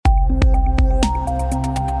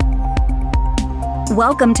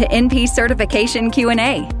Welcome to NP Certification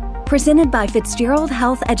Q&A, presented by Fitzgerald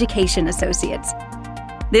Health Education Associates.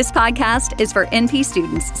 This podcast is for NP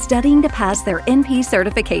students studying to pass their NP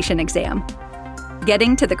certification exam.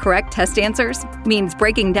 Getting to the correct test answers means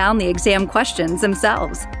breaking down the exam questions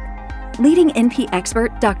themselves. Leading NP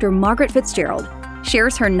expert Dr. Margaret Fitzgerald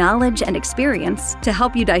shares her knowledge and experience to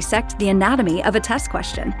help you dissect the anatomy of a test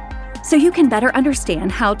question, so you can better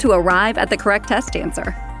understand how to arrive at the correct test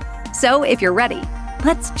answer. So if you're ready,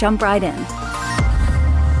 let's jump right in.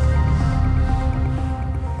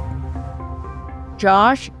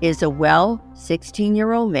 Josh is a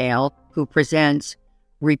 16-year-old male who presents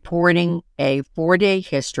reporting a 4-day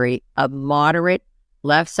history of moderate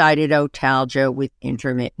left-sided otalgia with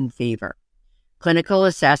intermittent fever. Clinical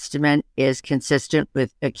assessment is consistent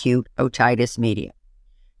with acute otitis media.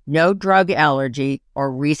 No drug allergy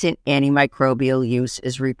or recent antimicrobial use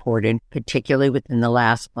is reported, particularly within the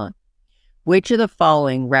last month. Which of the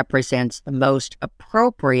following represents the most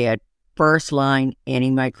appropriate first-line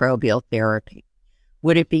antimicrobial therapy?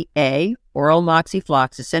 Would it be A, oral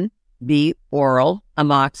moxifloxacin, B, oral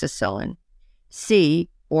amoxicillin, C,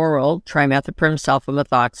 oral trimethoprim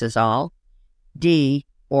sulfamethoxazole, D,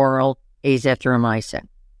 oral azithromycin?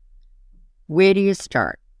 Where do you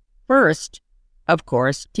start? First, of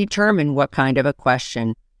course, determine what kind of a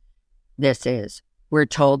question this is. We're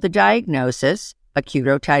told the diagnosis, acute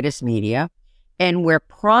otitis media, and we're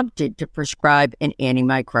prompted to prescribe an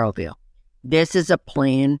antimicrobial. This is a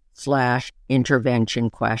plan/intervention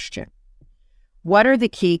question. What are the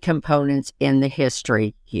key components in the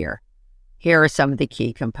history here? Here are some of the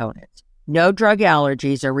key components. No drug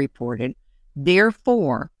allergies are reported.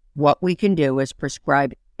 Therefore, what we can do is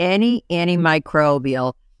prescribe any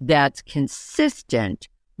antimicrobial that's consistent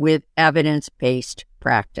with evidence-based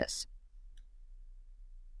practice.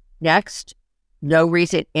 Next, no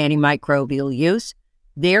recent antimicrobial use,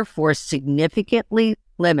 therefore significantly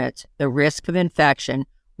limits the risk of infection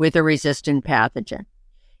with a resistant pathogen.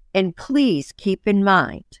 And please keep in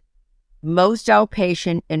mind, most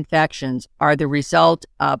outpatient infections are the result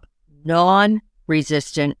of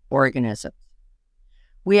non-resistant organisms.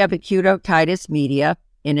 We have acute otitis media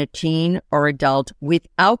in a teen or adult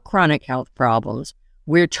without chronic health problems.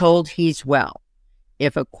 We're told he's well.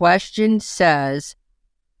 If a question says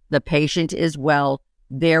the patient is well,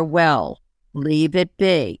 they're well. Leave it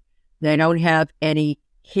be. They don't have any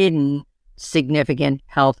hidden significant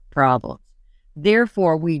health problems.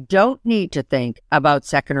 Therefore, we don't need to think about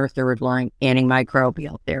second or third line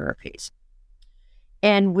antimicrobial therapies.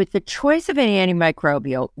 And with the choice of an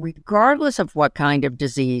antimicrobial, regardless of what kind of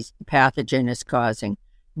disease the pathogen is causing,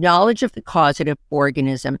 knowledge of the causative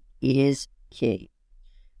organism is key.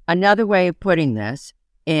 Another way of putting this,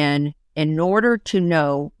 in order to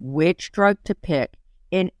know which drug to pick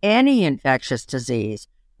in any infectious disease,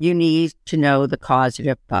 you need to know the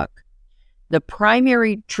causative bug. The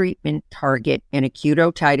primary treatment target in acute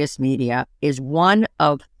otitis media is one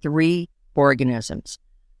of 3 organisms: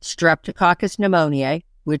 Streptococcus pneumoniae,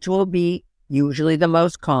 which will be usually the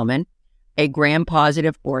most common, a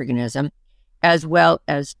gram-positive organism, as well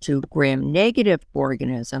as 2 gram-negative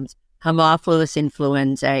organisms, Haemophilus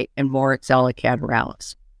influenzae and Moraxella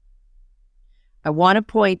catarrhalis. I want to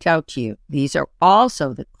point out to you, these are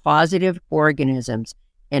also the causative organisms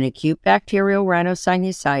in acute bacterial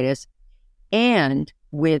rhinosinusitis and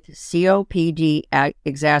with COPD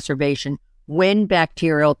exacerbation when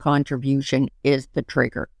bacterial contribution is the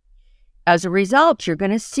trigger. As a result, you're going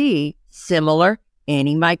to see similar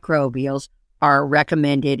antimicrobials are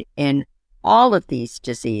recommended in all of these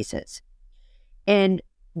diseases. And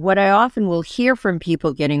what I often will hear from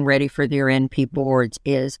people getting ready for their NP boards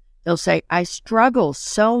is they'll say, I struggle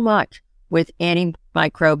so much with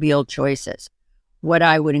antimicrobial choices. What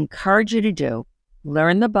I would encourage you to do,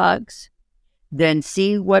 learn the bugs, then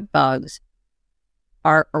see what bugs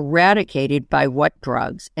are eradicated by what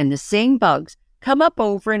drugs. And the same bugs come up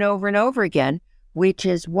over and over and over again, which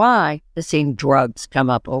is why the same drugs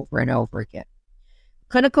come up over and over again.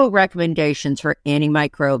 Clinical recommendations for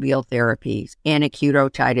antimicrobial therapies and acute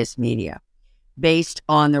otitis media, based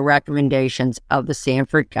on the recommendations of the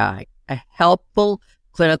Sanford Guide, a helpful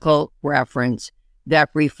clinical reference that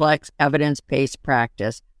reflects evidence-based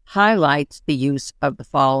practice, highlights the use of the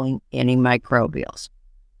following antimicrobials.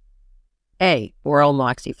 A, oral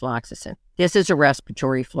moxifloxacin. This is a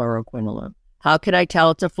respiratory fluoroquinolone. How could I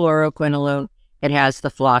tell it's a fluoroquinolone? It has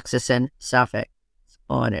the floxacin suffix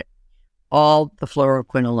on it. All the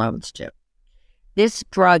fluoroquinolones do. This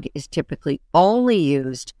drug is typically only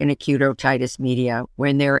used in acute otitis media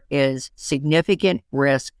when there is significant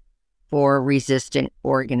risk for resistant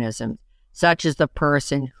organisms. such as the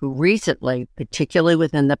person who recently, particularly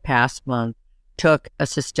within the past month, took a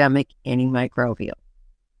systemic antimicrobial.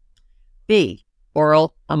 B,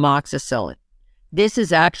 oral amoxicillin. This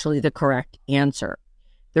is actually the correct answer.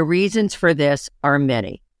 The reasons for this are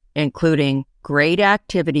many, including great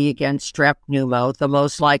activity against strep pneumo, the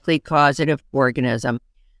most likely causative organism,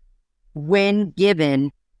 when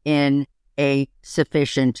given in a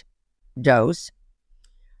sufficient dose.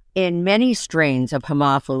 In many strains of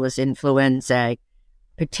Haemophilus influenzae,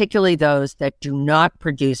 particularly those that do not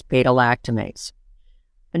produce beta-lactamase.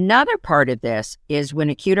 Another part of this is when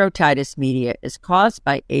acute otitis media is caused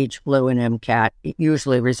by H. flu and MCAT, it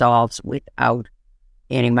usually resolves without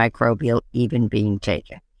antimicrobial even being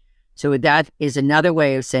taken. So that is another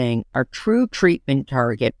way of saying our true treatment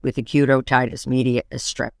target with acute otitis media is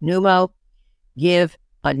strep pneumo. Give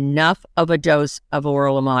enough of a dose of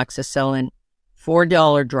oral amoxicillin,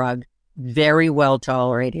 $4 drug, very well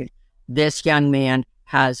tolerated. This young man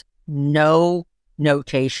has no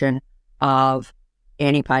notation of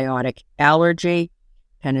antibiotic allergy,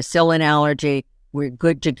 penicillin allergy. We're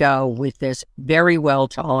good to go with this very well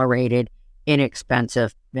tolerated,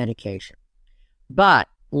 inexpensive medication. But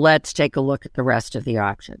let's take a look at the rest of the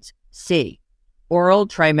options. C, oral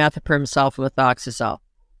trimethoprim sulfamethoxazole.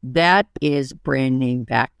 That is brand name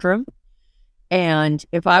Bactrim. And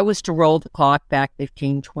if I was to roll the clock back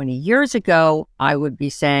 15, 20 years ago, I would be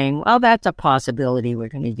saying, well, that's a possibility. We're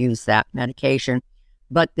going to use that medication.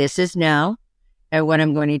 But this is now. And what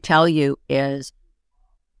I'm going to tell you is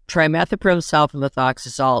trimethoprim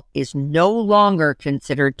sulfamethoxazole is no longer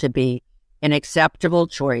considered to be an acceptable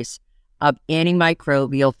choice of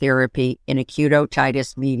antimicrobial therapy in acute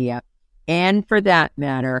otitis media, and for that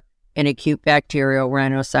matter, in acute bacterial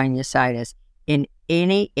rhinosinusitis in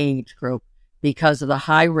any age group because of the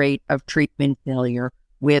high rate of treatment failure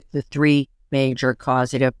with the three major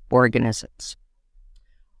causative organisms.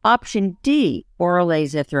 Option D, oral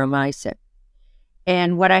azithromycin.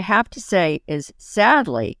 And what I have to say is,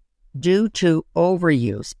 sadly, due to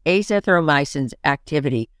overuse, azithromycin's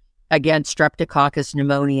activity against Streptococcus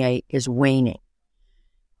pneumoniae is waning.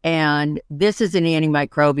 And this is an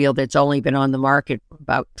antimicrobial that's only been on the market for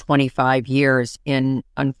about 25 years. And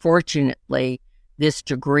unfortunately, this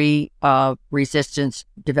degree of resistance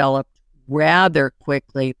developed rather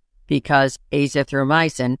quickly because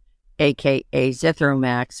azithromycin, aka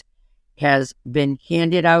Zithromax, has been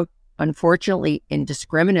handed out, unfortunately,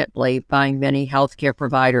 indiscriminately by many healthcare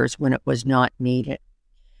providers when it was not needed.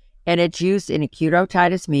 And its use in acute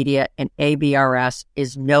otitis media and ABRS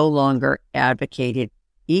is no longer advocated,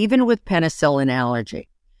 even with penicillin allergy.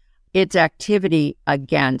 Its activity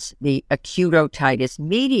against the acute otitis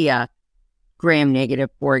media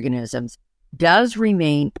gram-negative organisms does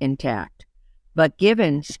remain intact. But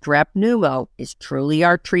given strep pneumo is truly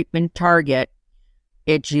our treatment target,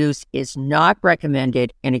 its use is not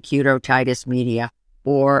recommended in acute otitis media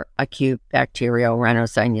or acute bacterial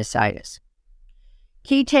rhinosinusitis.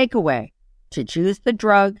 Key takeaway: to choose the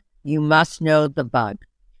drug, you must know the bug.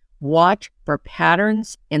 Watch for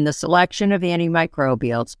patterns in the selection of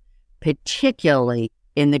antimicrobials, particularly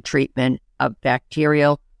in the treatment of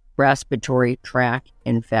bacterial respiratory tract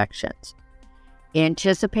infections.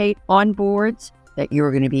 Anticipate on boards that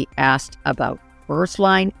you're going to be asked about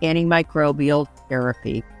first-line antimicrobial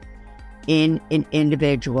therapy in an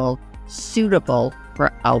individual suitable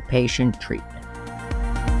for outpatient treatment.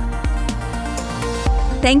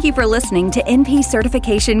 Thank you for listening to NP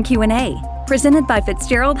Certification Q&A, presented by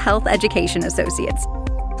Fitzgerald Health Education Associates.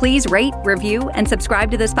 Please rate, review, and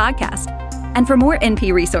subscribe to this podcast. And for more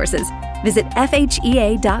NP resources, visit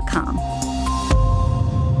FHEA.com.